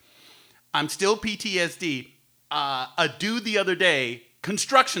mask, I'm still PTSD. A dude the other day,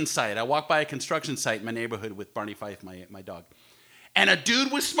 construction site. I walked by a construction site in my neighborhood with Barney Fife, my dog. And a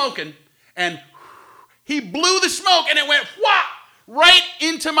dude was smoking, and he blew the smoke, and it went whop right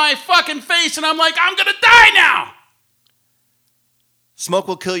into my fucking face, and I'm like, I'm going to die now. Smoke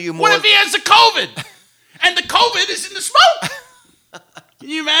will kill you more. What if he has the COVID? And the COVID is in the smoke? Can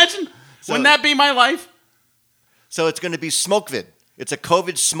you imagine? Wouldn't that be my life? So it's going to be SmokeVid. It's a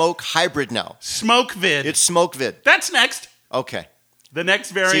COVID smoke hybrid now. SmokeVid. It's SmokeVid. That's next. Okay. The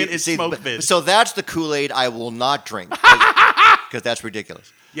next variant is SmokeVid. So that's the Kool-Aid I will not drink because that's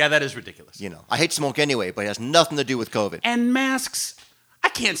ridiculous. Yeah, that is ridiculous. I hate smoke anyway, but it has nothing to do with COVID. And masks. I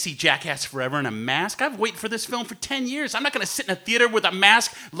can't see Jackass Forever in a mask. I've waited for this film for 10 years. I'm not going to sit in a theater with a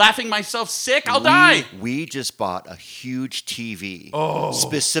mask laughing myself sick. I'll die. We just bought a huge TV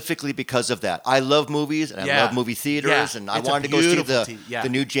specifically because of that. I love movies, and I love movie theaters, and I wanted to go see the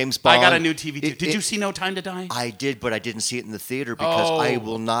new James Bond. I got a new TV, too. Did you see No Time to Die? I did, but I didn't see it in the theater because I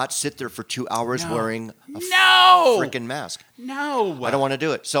will not sit there for 2 hours wearing a freaking mask. No. I don't want to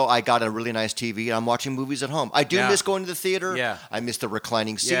do it. So I got a really nice TV, and I'm watching movies at home. I do miss going to the theater. Yeah. I miss the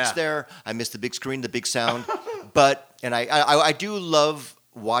reclining seats there. I miss the big screen, the big sound. And I do love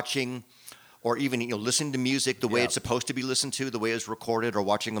watching or even listening to music the way it's supposed to be listened to, the way it's recorded, or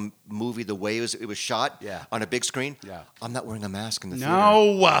watching a movie the way it was shot on a big screen. Yeah. I'm not wearing a mask in the theater.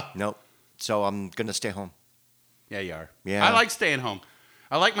 No. Nope. So I'm going to stay home. Yeah, you are. Yeah. I like staying home.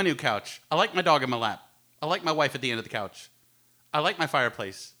 I like my new couch. I like my dog in my lap. I like my wife at the end of the couch. I like my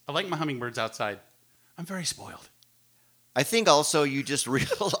fireplace. I like my hummingbirds outside. I'm very spoiled. I think also you just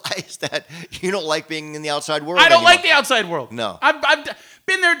realize that you don't like being in the outside world. I don't like the outside world. No. I've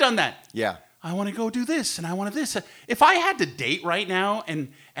been there, done that. Yeah. I want to go do this and I want to this. If I had to date right now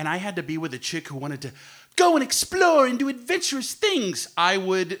and I had to be with a chick who wanted to go and explore and do adventurous things, I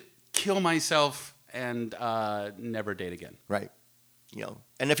would kill myself and never date again. Right.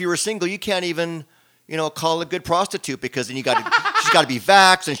 And if you were single, you can't even, call a good prostitute because then you got to she's got to be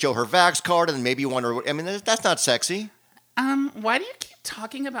vaxxed and show her vax card, and then maybe you want her. I mean, that's not sexy. Why do you keep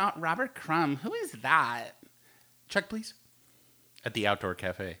talking about Robert Crumb? Who is that? Check, please. At the outdoor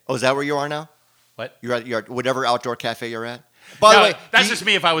cafe. Oh, is that where you are now? What? You're at whatever outdoor cafe you're at. By the way, that's just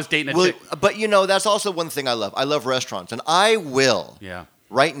me if I was dating a chick. But that's also one thing I love. I love restaurants, and I will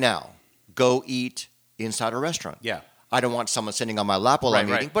right now go eat inside a restaurant. Yeah. I don't want someone sitting on my lap while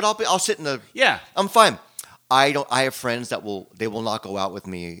I'm eating, but I'll sit in the. Yeah. I'm fine. I have friends that will not go out with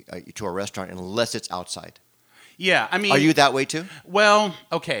me to a restaurant unless it's outside. Yeah, I mean, are you that way too? Well,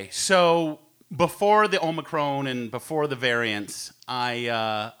 okay, so before the Omicron and before the variants,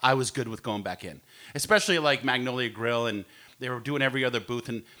 I was good with going back in, especially like Magnolia Grill, and they were doing every other booth.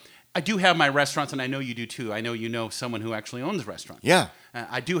 And I do have my restaurants, and I know you do too. I know you know someone who actually owns restaurants. Yeah.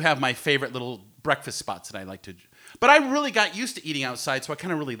 I do have my favorite little breakfast spots that I like to. But I really got used to eating outside, so I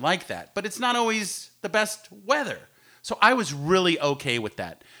kind of really like that. But it's not always the best weather. So I was really okay with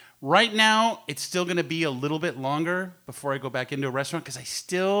that. Right now, it's still going to be a little bit longer before I go back into a restaurant because I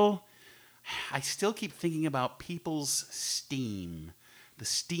still keep thinking about people's steam. The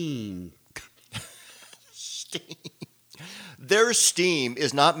steam. Steam. Their steam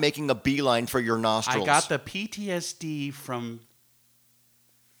is not making a beeline for your nostrils. I got the PTSD from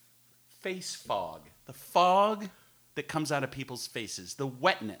face fog. The fog that comes out of people's faces. The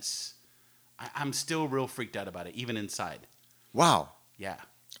wetness. I'm still real freaked out about it, even inside. Wow. Yeah.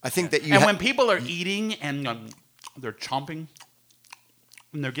 I think that you. And when people are eating and they're chomping,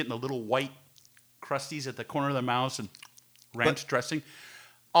 and they're getting the little white crusties at the corner of their mouths and ranch dressing,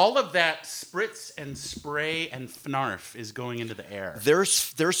 all of that spritz and spray and fnarf is going into the air. Their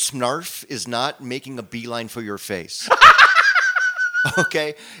snarf is not making a beeline for your face.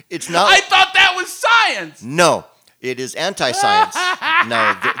 Okay, it's not. I thought that was science. No, it is anti-science.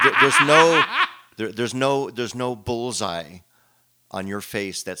 No, there's no bullseye on your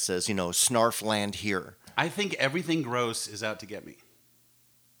face that says, snarf land here. I think everything gross is out to get me.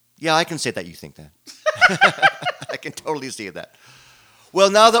 Yeah, I can say that you think that. I can totally see that. Well,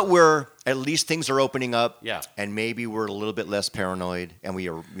 now that at least things are opening up, and maybe we're a little bit less paranoid, and we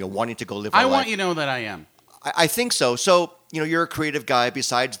are wanting to go live our life. I want you to know that I am. I think so. So, you're a creative guy.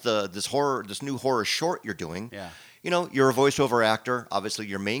 Besides this new horror short you're doing, you're a voiceover actor. Obviously,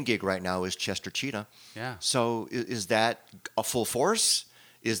 your main gig right now is Chester Cheetah. Yeah. So, is that a full force?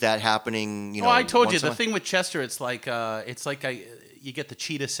 Is that happening? Well, I told you the thing with Chester. It's like you get the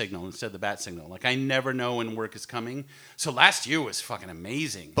cheetah signal instead of the bat signal. Like I never know when work is coming. So last year was fucking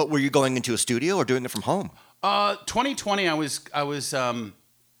amazing. But were you going into a studio or doing it from home? 2020, I was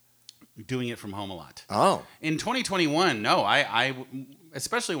doing it from home a lot. Oh. In 2021, no, I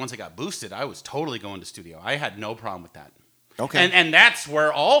especially once I got boosted, I was totally going to studio. I had no problem with that. Okay. And that's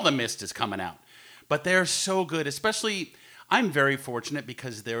where all the mist is coming out. But they're so good. Especially, I'm very fortunate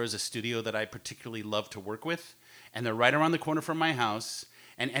because there is a studio that I particularly love to work with, and they're right around the corner from my house.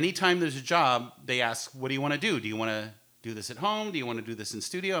 And anytime there's a job, they ask, "What do you want to do? Do you want to do this at home? Do you want to do this in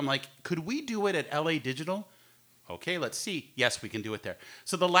studio?" I'm like, "Could we do it at LA Digital?" Okay, let's see. Yes, we can do it there.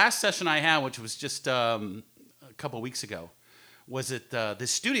 So the last session I had, which was just a couple weeks ago, was at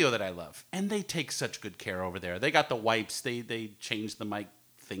this studio that I love. And they take such good care over there. They got the wipes. They change the mic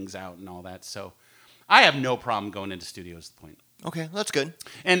things out and all that. So I have no problem going into studios at the point. Okay, that's good.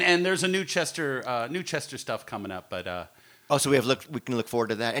 And there's a new Chester stuff coming up. But so we can look forward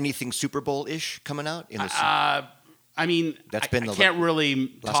to that. Anything Super Bowl-ish coming out? I mean, I can't really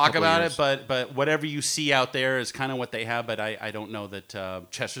talk about it, but whatever you see out there is kind of what they have. But I don't know that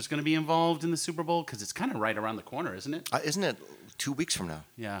Chester's going to be involved in the Super Bowl because it's kind of right around the corner, isn't it? Isn't it 2 weeks from now?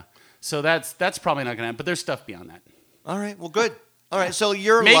 Yeah. So that's probably not going to happen. But there's stuff beyond that. All right. Well, good. All right. So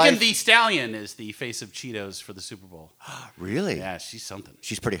you're Megan Thee Stallion is the face of Cheetos for the Super Bowl. Really? Yeah, she's something.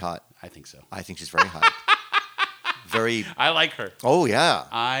 She's pretty hot. I think so. I think she's very hot. Very. I like her. Oh yeah.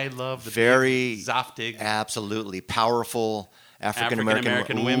 I love the very Zoftig. Absolutely powerful African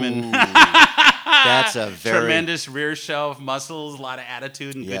American women. Ooh, that's a very tremendous rear shelf muscles, a lot of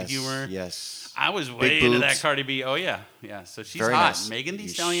attitude and good humor. Yes. I was way into that Cardi B. Oh yeah. So she's very hot. Nice. Megan Thee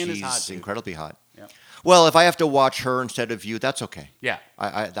Stallion is hot. She's incredibly hot. Yeah. Well, if I have to watch her instead of you, that's okay. Yeah.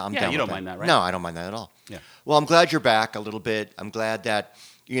 I'm down. You don't mind that, right? No, I don't mind that at all. Yeah. Well, I'm glad you're back a little bit. I'm glad that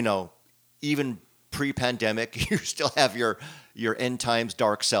even pre-pandemic, you still have your end times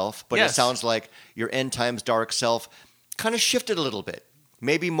dark self, but yes. It sounds like your end times dark self kind of shifted a little bit.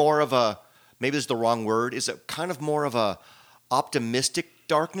 Maybe this is the wrong word. Is it kind of more of a optimistic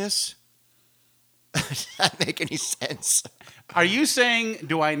darkness? Does that make any sense? Are you saying,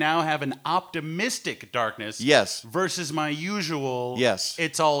 do I now have an optimistic darkness? Yes. Versus my usual, Yes.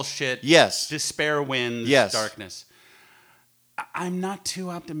 It's all shit. Yes. Despair wins. Yes. Darkness. I'm not too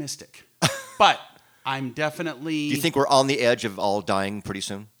optimistic, but I'm definitely. Do you think we're on the edge of all dying pretty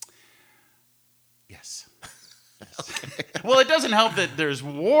soon? Yes. Well, it doesn't help that there's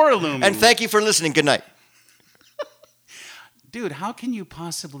war looming. And thank you for listening. Good night. Dude, how can you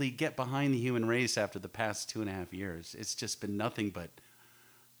possibly get behind the human race after the past 2.5 years? It's just been nothing but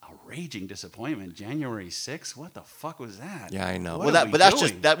a raging disappointment. January 6th? What the fuck was that? Yeah, I know. What Well, are we but that's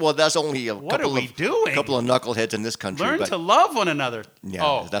doing? just that. Well, that's only a What couple are we doing? couple of knuckleheads in this country. Learn but to love one another.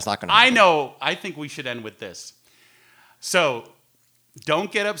 Yeah, that's not gonna I happen. know. I think we should end with this. So, don't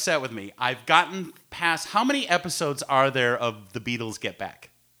get upset with me. I've gotten past. How many episodes are there of The Beatles Get Back?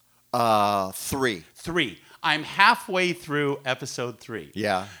 3. 3. I'm halfway through episode 3.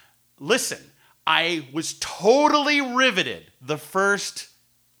 Yeah. Listen, I was totally riveted the first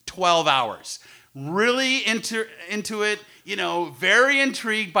 12 hours. Really into it, very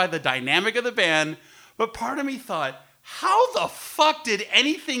intrigued by the dynamic of the band. But part of me thought, how the fuck did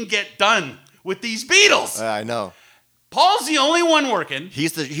anything get done with these Beatles? I know. Paul's the only one working.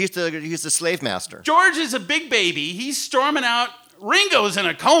 He's the slave master. George is a big baby. He's storming out. Ringo's in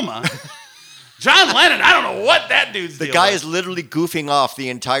a coma. John Lennon, I don't know what that dude's The deal guy was. is literally goofing off the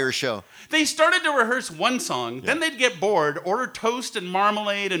entire show. They started to rehearse one song, then they'd get bored, order toast and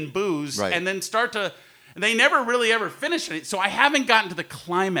marmalade and booze, Right. and then they never really ever finish it. So I haven't gotten to the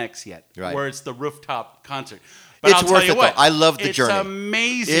climax yet, Right. where it's the rooftop concert. But It's I'll tell worth you it, what, though. I love the it's journey.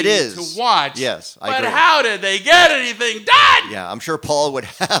 amazing It is. to watch. Yes, I but agree. how did they get anything done? Yeah, I'm sure Paul would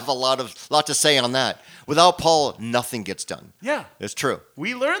have a lot to say on that. Without Paul, nothing gets done. Yeah, It's true.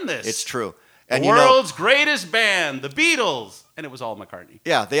 we learned this. It's true. The And world's greatest band, the Beatles, and it was all McCartney.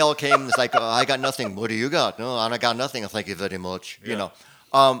 yeah, they all came. It's like, I got nothing. What do you got? No, I got nothing. Thank you very much. Yeah.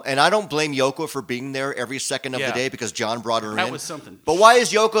 And I don't blame Yoko for being there every second of the Yeah. day because John brought her in. That was something. But why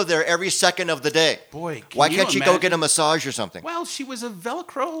is Yoko there every second of the day? Boy, Why you can't she go imagine? get a massage or something? Well, she was a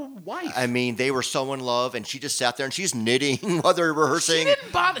Velcro wife. I mean, they were so in love, and she just sat there and she's knitting while they're She rehearsing.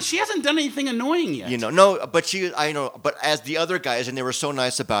 didn't bother. She hasn't done anything annoying yet. No, but I know, but as the other guys, and they were so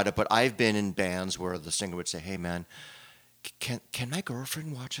nice about it, but I've been in bands where the singer would say, hey, man, can my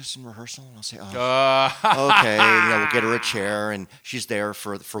girlfriend watch us in rehearsal? And I'll say, okay, we'll get her a chair, and she's there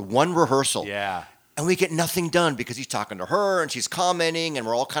for one rehearsal. Yeah. And we get nothing done because he's talking to her, and she's commenting, and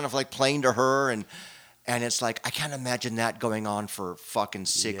we're all kind of like playing to her, and it's like, I can't imagine that going on for fucking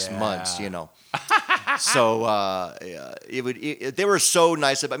 6 Yeah. months, So they were so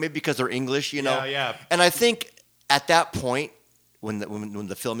nice about, maybe because they're English, Yeah. And I think at that point, when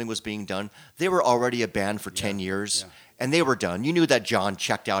the filming was being done, they were already a band for 10 years, yeah. and they were done. You knew that John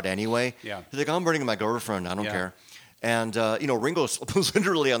checked out anyway. Yeah. He's like, I'm bringing my girlfriend. I don't Yeah. care. And Ringo was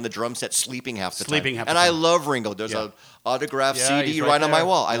literally on the drum set sleeping half the time. Half the and time. I love Ringo. There's Yeah. a autographed Yeah, CD he's right, right on my there.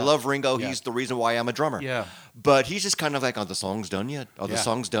 wall. I Yeah. love Ringo. Yeah. He's the reason why I'm a drummer. Yeah. But he's just kind of like, the song's done yet? The Yeah.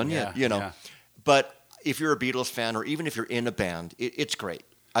 song's done yet? Yeah. Yeah. But if you're a Beatles fan, or even if you're in a band, it's great.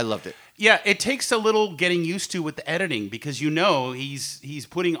 I loved it. Yeah, it takes a little getting used to with the editing because he's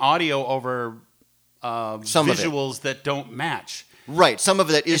putting audio over Some of it. visuals that don't match. Right. Some of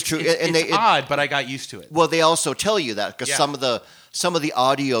that is true. It's odd, but I got used to it. Well, they also tell you that because Yeah. some of the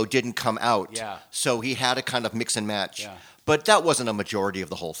audio didn't come out. Yeah. So he had to kind of mix and match. Yeah. But that wasn't a majority of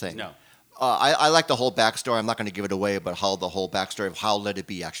the whole thing. No. I like the whole backstory. I'm not going to give it away, but how the whole backstory of how Let It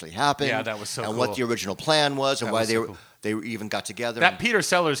Be actually happened. Yeah, that was so and cool. what the original plan was, and That why was they so were cool. they even got together. That and Peter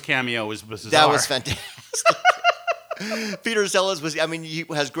Sellers cameo was bizarre. that was fantastic. Peter Sellers was. I mean,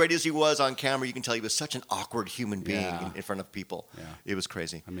 as great as he was on camera, you can tell he was such an awkward human being Yeah. in front of people. Yeah. It was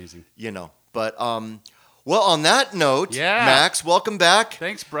crazy. Amazing. But well, on that note, Yeah. Max, welcome back.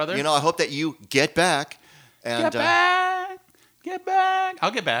 Thanks, brother. I hope that you get back. And Get back. Get back. I'll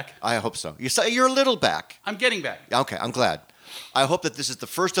get back. I hope so. You're a little back. I'm getting back. Okay, I'm glad. I hope that this is the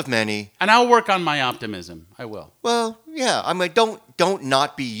first of many. And I'll work on my optimism. I will. Well, yeah. I mean, don't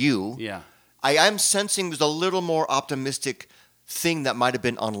not be you. Yeah. I'm sensing there's a little more optimistic thing that might have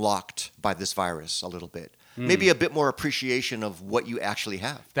been unlocked by this virus a little bit. Maybe a bit more appreciation of what you actually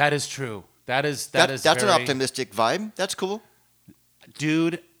have. That is true. That's That's very, an optimistic vibe. That's cool.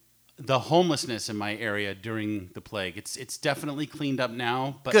 Dude, the homelessness in my area during the plague, it's definitely cleaned up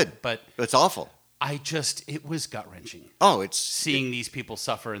now. But, Good. But It's awful. it was gut-wrenching. Oh, it's Seeing these people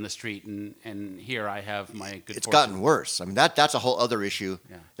suffer in the street, and here I have my good it's fortune. gotten worse. I mean, that's a whole other issue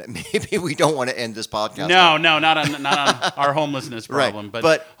that maybe we don't want to end this podcast No, on. not on our homelessness Right, problem.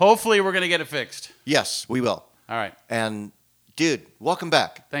 but- Hopefully we're going to get it fixed. Yes, we will. All right. And Dude, welcome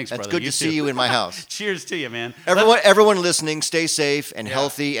back. Thanks, It's brother. good You to too. see you in my house. Cheers to you, man. Everyone listening, stay safe and Yeah.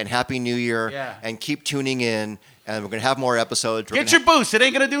 healthy and happy New Year. Yeah. And keep tuning in. And we're going to have more episodes. We're Get gonna your boost. It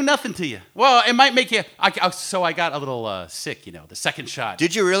ain't gonna do nothing to you. Well, it might make you. So I got a little sick, the second shot.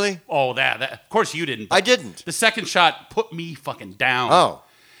 Did you really? Oh, that. Of course you didn't. but I didn't. The second shot put me fucking down. Oh.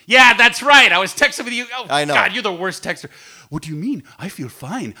 Yeah, that's right. I was texting with you. Oh, I know. God, you're the worst texter. What do you mean? I feel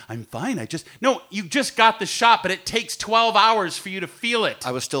fine. I'm fine. No, you just got the shot, but it takes 12 hours for you to feel it.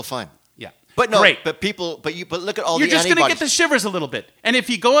 I was still fine. Yeah. But no, Great. but look at all You're the just antibodies. going to get the shivers a little bit. And if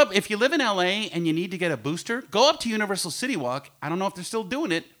you live in LA and you need to get a booster, go up to Universal City Walk. I don't know if they're still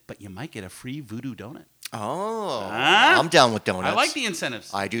doing it, but you might get a free voodoo donut. Oh, Huh? I'm down with donuts. I like the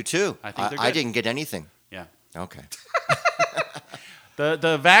incentives. I do too. I think they're I good. didn't get anything. Yeah. Okay.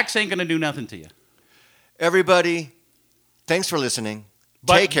 The vax ain't going to do nothing to you. Everybody, thanks for listening.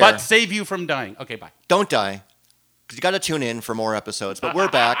 But, Take care. But save you from dying. Okay, bye. Don't die, because you got to tune in for more episodes. But we're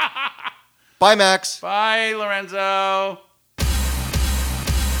back. Bye, Max. Bye, Lorenzo.